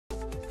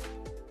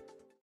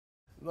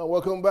Now,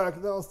 welcome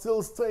back. Now,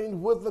 still staying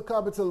with the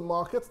capital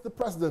markets, the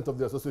president of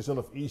the Association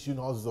of Issuing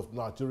Houses of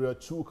Nigeria,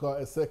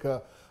 Chuka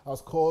Eseka, has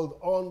called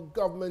on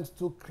government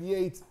to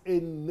create an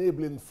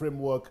enabling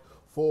framework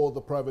for the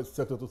private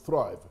sector to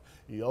thrive.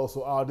 He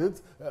also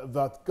added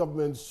that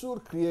government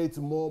should create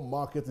more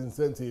market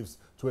incentives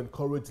to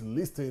encourage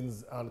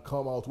listings and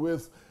come out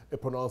with a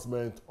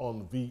pronouncement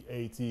on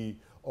VAT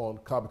on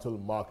capital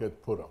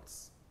market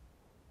products.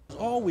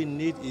 All we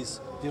need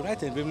is the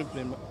right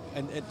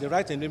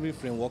enabling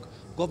framework,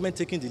 government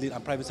taking the lead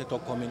and private sector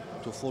coming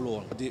to follow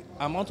on. The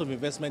amount of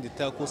investment the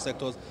telco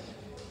sectors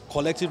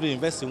collectively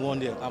invest in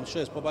 1 year, I'm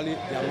sure it's probably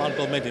the amount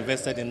government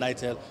invested in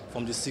Nitel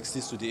from the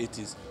 60s to the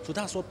 80s. So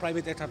that's what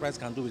private enterprise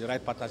can do with the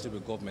right partnership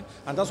with government.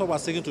 And that's what we're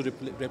seeking to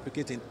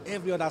replicate in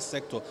every other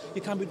sector.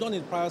 It can be done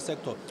in the private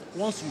sector.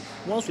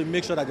 Once we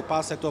make sure that the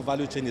power sector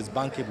value chain is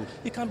bankable,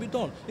 it can be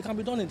done. It can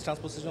be done in the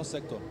transportation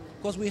sector.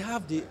 Because we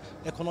have the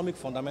economic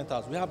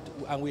fundamentals, we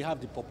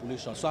have the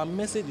population. So our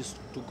message is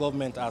to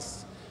government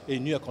as a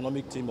new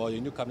economic team or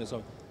a new cabinet,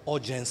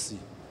 urgency,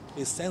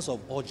 a sense of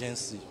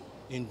urgency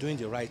in doing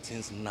the right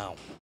things now.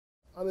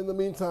 And in the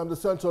meantime, the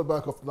Central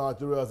Bank of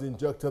Nigeria has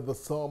injected the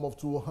sum of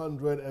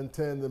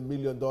 $210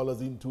 million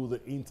into the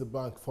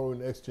interbank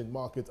foreign exchange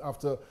market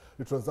after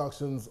the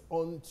transactions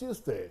on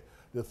Tuesday,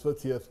 the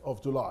 30th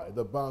of July.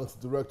 The bank's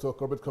Director of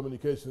Corporate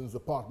Communications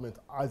Department,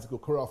 Isaac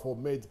Okorafor,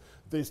 made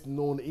this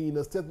known in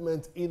a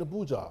statement in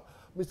Abuja.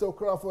 Mr.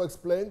 Okorafor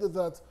explained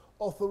that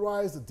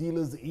authorized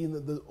dealers in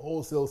the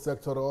wholesale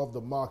sector of the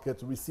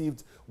market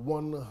received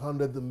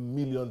 $100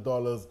 million,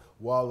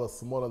 while the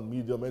small and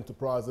medium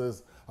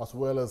enterprises, as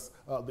well as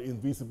the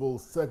invisible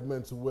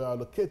segments, were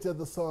allocated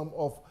the sum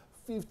of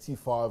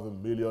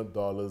 $55 million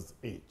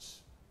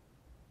each.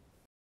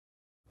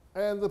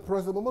 And the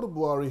President Muhammadu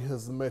Buhari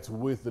has met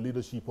with the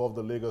leadership of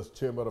the Lagos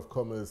Chamber of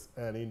Commerce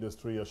and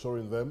Industry,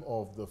 assuring them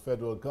of the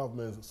federal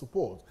government's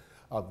support.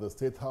 At the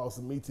State House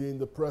meeting,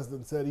 the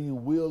President said he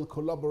will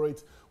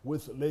collaborate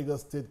with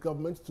Lagos State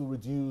government to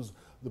reduce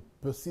the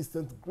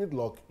persistent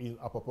gridlock in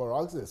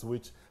Apapa access,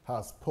 which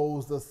has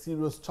posed a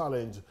serious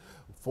challenge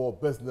for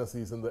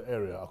businesses in the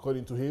area.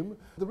 According to him,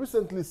 the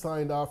recently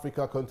signed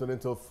Africa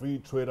Continental Free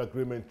Trade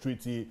Agreement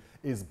Treaty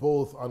is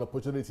both an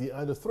opportunity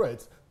and a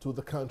threat to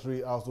the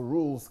country, as the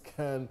rules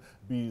can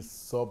be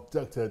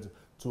subjected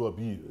to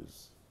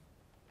abuse.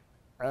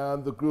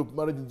 And the Group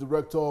Managing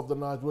Director of the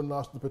Nigerian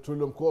National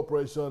Petroleum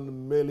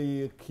Corporation,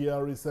 Mele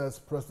Kyari, says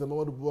President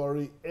Muhammadu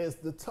Buhari is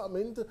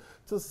determined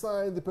to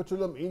sign the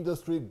Petroleum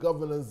Industry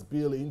Governance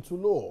Bill into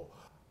law.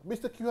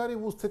 Mr. Kyari,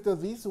 who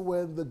stated this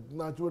when the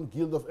Nigerian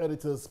Guild of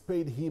Editors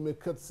paid him a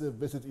courtesy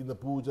visit in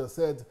Abuja,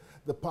 said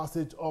the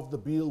passage of the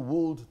bill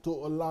would, to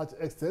a large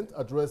extent,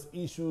 address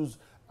issues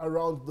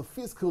around the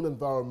fiscal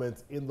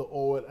environment in the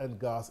oil and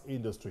gas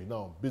industry.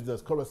 Now,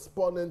 business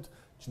correspondent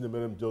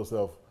Chinemerem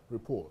Joseph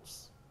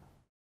reports.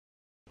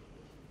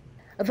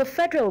 The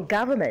federal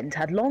government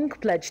had long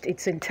pledged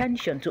its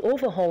intention to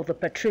overhaul the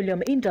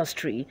petroleum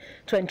industry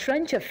to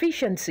entrench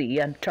efficiency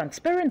and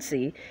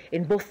transparency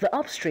in both the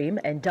upstream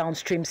and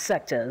downstream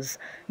sectors.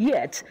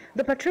 Yet,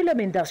 the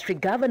Petroleum Industry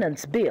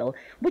Governance Bill,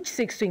 which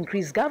seeks to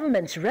increase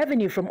government's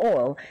revenue from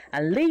oil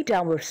and lay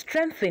down a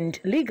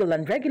strengthened legal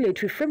and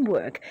regulatory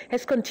framework,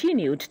 has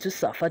continued to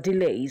suffer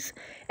delays.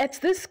 At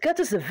this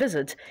courtesy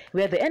visit,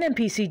 where the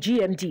NNPC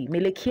GMD,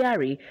 Mele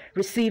Kyari,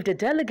 received a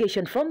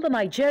delegation from the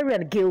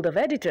Nigerian Guild of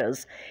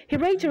Editors, he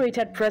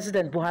reiterated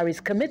President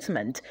Buhari's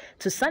commitment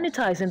to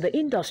sanitizing the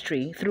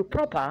industry through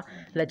proper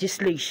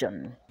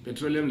legislation.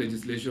 Petroleum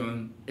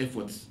legislation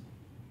efforts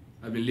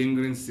have been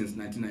lingering since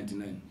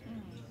 1999.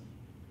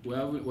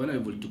 We're not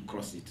able to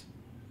cross it.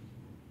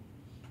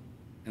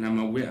 And I'm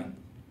aware,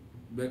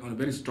 on a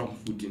very strong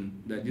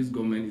footing, that this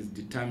government is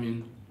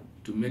determined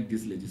to make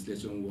this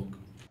legislation work.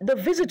 The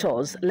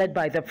visitors, led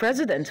by the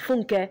President,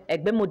 Funke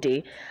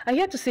Egbemode, are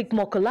here to seek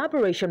more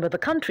collaboration with the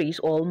country's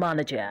oil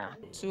manager.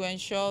 To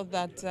ensure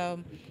that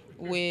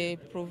we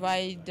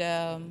provide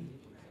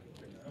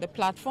the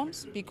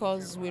platforms,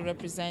 because we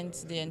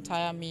represent the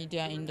entire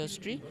media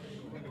industry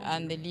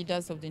and the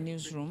leaders of the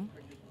newsroom,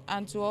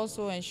 and to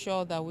also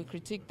ensure that we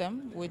critique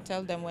them, we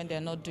tell them when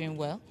they're not doing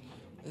well.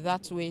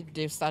 That way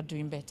they start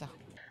doing better.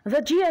 The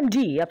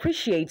GMD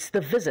appreciates the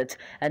visit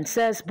and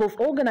says both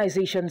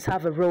organizations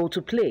have a role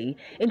to play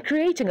in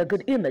creating a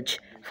good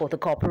image for the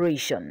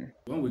corporation.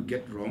 When we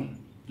get wrong,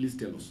 please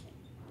tell us.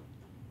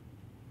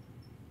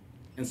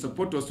 And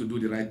support us to do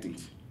the right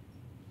things.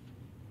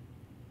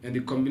 And the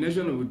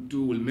combination of the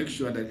two will make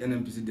sure that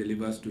NNPC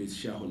delivers to its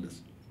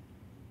shareholders.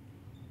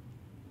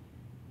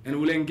 And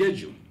we'll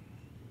engage you,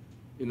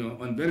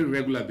 on very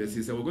regular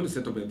basis. And we're going to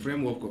set up a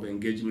framework of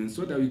engagement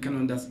so that we can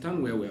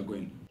understand where we are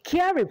going.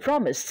 Kyari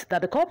promised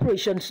that the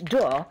corporation's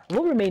door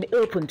will remain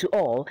open to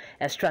all,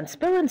 as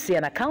transparency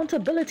and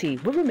accountability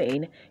will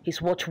remain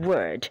his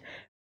watchword.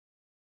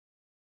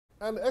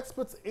 And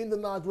experts in the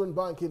Nigerian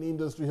banking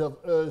industry have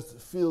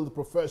urged field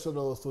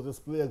professionals to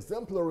display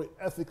exemplary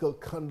ethical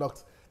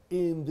conduct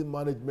in the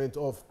management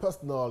of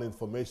personal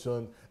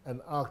information and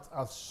act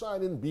as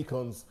shining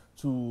beacons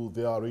to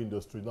their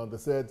industry. Now, they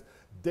said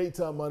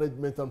data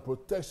management and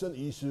protection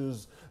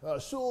issues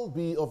should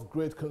be of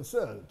great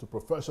concern to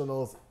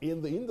professionals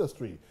in the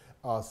industry,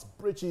 as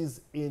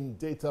breaches in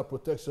data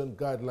protection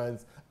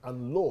guidelines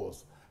and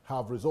laws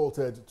have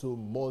resulted to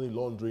money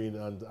laundering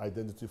and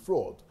identity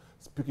fraud.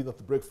 Speaking at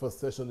the breakfast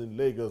session in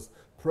Lagos,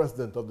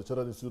 President of the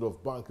Chartered Institute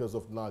of Bankers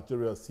of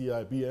Nigeria,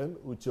 CIBN,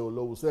 Uche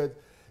Olowu, said,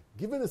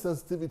 given the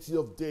sensitivity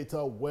of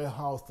data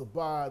warehoused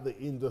by the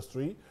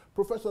industry,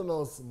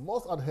 professionals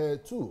must adhere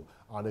to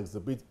and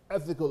exhibit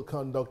ethical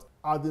conduct,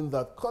 adding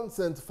that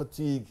consent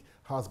fatigue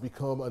has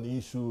become an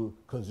issue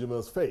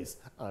consumers face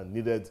and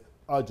needed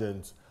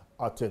urgent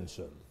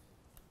attention.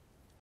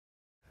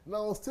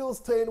 Now, still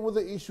staying with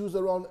the issues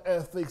around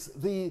ethics,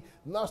 the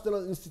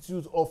National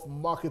Institute of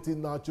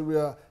Marketing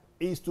Nigeria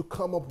is to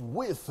come up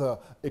with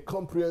a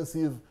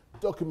comprehensive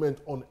document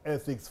on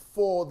ethics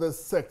for the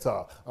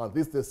sector. And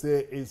this, they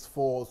say, is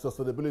for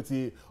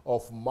sustainability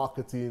of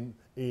marketing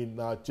in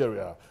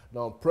Nigeria.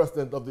 Now,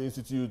 President of the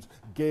Institute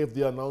gave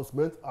the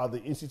announcement at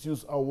the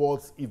Institute's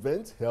Awards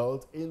event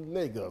held in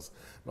Lagos.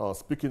 Now,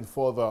 speaking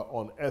further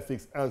on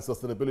ethics and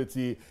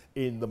sustainability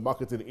in the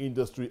marketing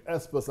industry,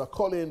 experts are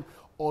calling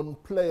on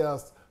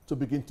players to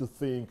begin to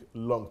think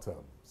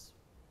long-term.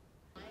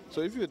 So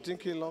if you're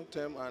thinking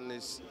long-term and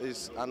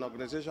it's an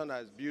organization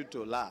that is built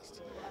to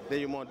last, then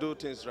you must do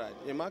things right.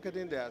 In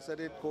marketing, there are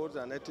certain codes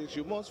and ethics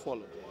you must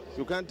follow.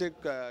 You can't take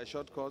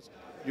shortcuts.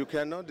 You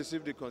cannot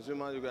deceive the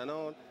consumer. You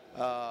cannot,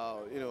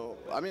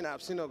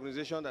 I've seen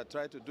organizations that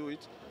try to do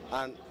it,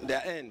 and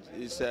their end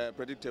is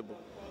predictable.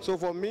 So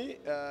for me,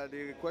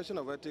 the question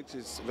of ethics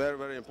is very,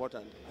 very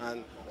important,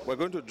 and we're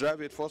going to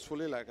drive it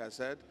forcefully, like I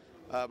said.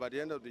 By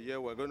the end of the year,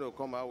 we're going to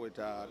come out with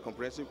a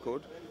comprehensive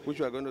code, which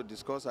we're going to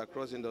discuss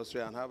across industry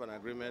and have an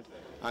agreement,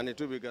 and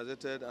it will be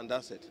gazetted, and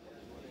that's it.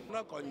 We're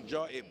not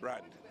conjure a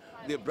brand.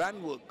 The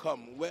brand will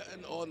come when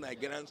all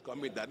Nigerians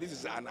commit that this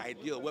is an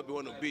ideal where we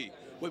want to be,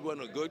 where we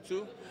want to go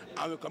to,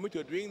 and we commit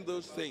to doing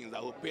those things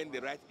that will paint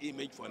the right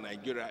image for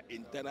Nigeria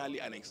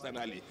internally and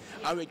externally.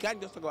 And we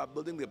can't just talk about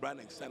building the brand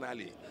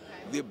externally.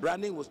 The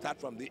branding will start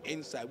from the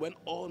inside when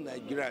all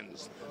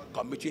Nigerians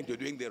committing to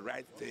doing the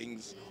right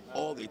things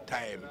all the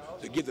time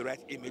to give the right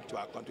image to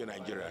our country,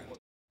 Nigeria.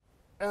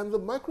 And the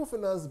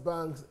microfinance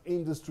banks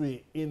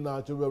industry in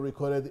Nigeria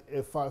recorded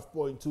a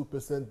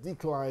 5.2%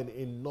 decline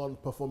in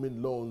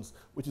non-performing loans,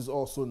 which is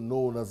also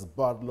known as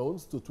bad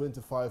loans, to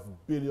 25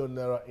 billion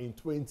naira in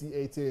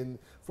 2018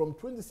 from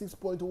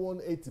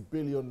 26.18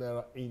 billion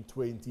naira in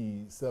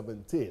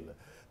 2017.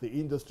 The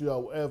industry,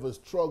 however,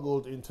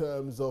 struggled in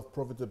terms of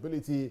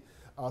profitability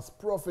as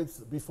profits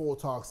before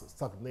tax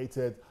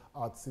stagnated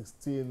at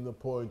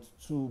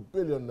 16.2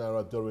 billion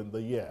naira during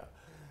the year.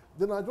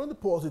 The Nigerian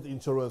Deposit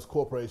Insurance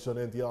Corporation,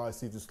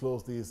 NDIC,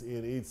 disclosed this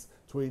in its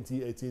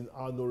 2018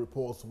 annual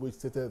reports, which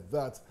stated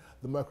that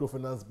the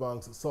microfinance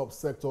bank's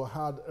subsector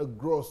had a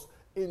gross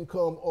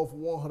income of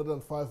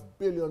 105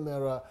 billion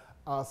naira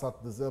as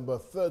at December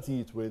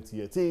 30,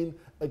 2018,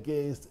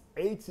 against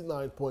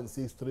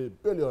 89.63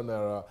 billion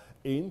naira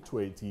in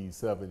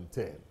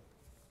 2017.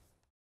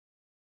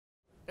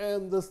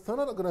 And the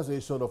Standard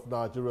Organization of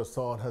Nigeria,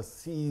 SON, has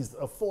seized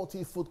a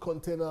 40-foot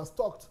container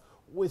stocked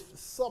with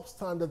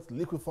substandard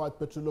liquefied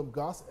petroleum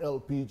gas,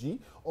 LPG,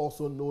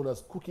 also known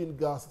as cooking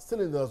gas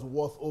cylinders,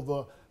 worth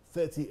over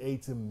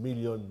 38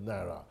 million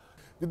naira.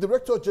 The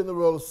Director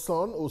General,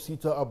 SON,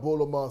 Osita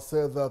Aboloma,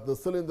 said that the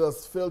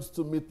cylinders failed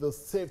to meet the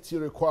safety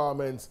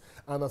requirements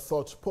and as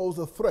such pose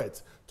a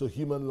threat to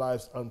human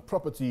lives and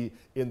property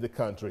in the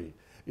country.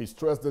 He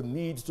stressed the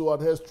need to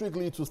adhere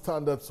strictly to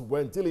standards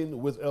when dealing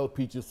with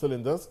LPG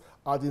cylinders,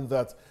 adding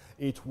that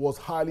it was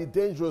highly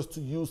dangerous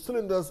to use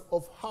cylinders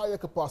of higher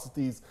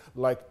capacities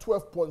like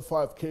 12.5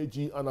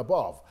 kg and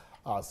above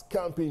as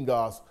camping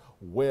gas,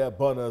 where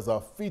burners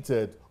are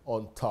fitted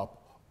on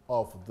top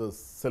of the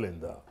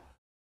cylinder.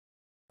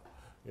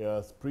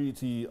 Yes,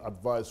 pretty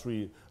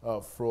advisory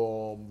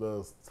from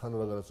the Standard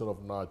Organization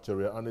of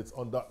Nigeria. And it's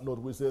on that note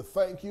we say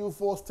thank you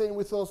for staying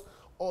with us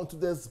on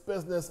today's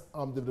business.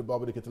 I'm David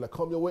Babadi. I'll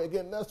come your way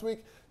again next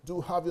week.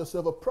 Do have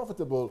yourself a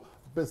profitable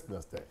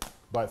business day.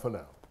 Bye for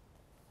now.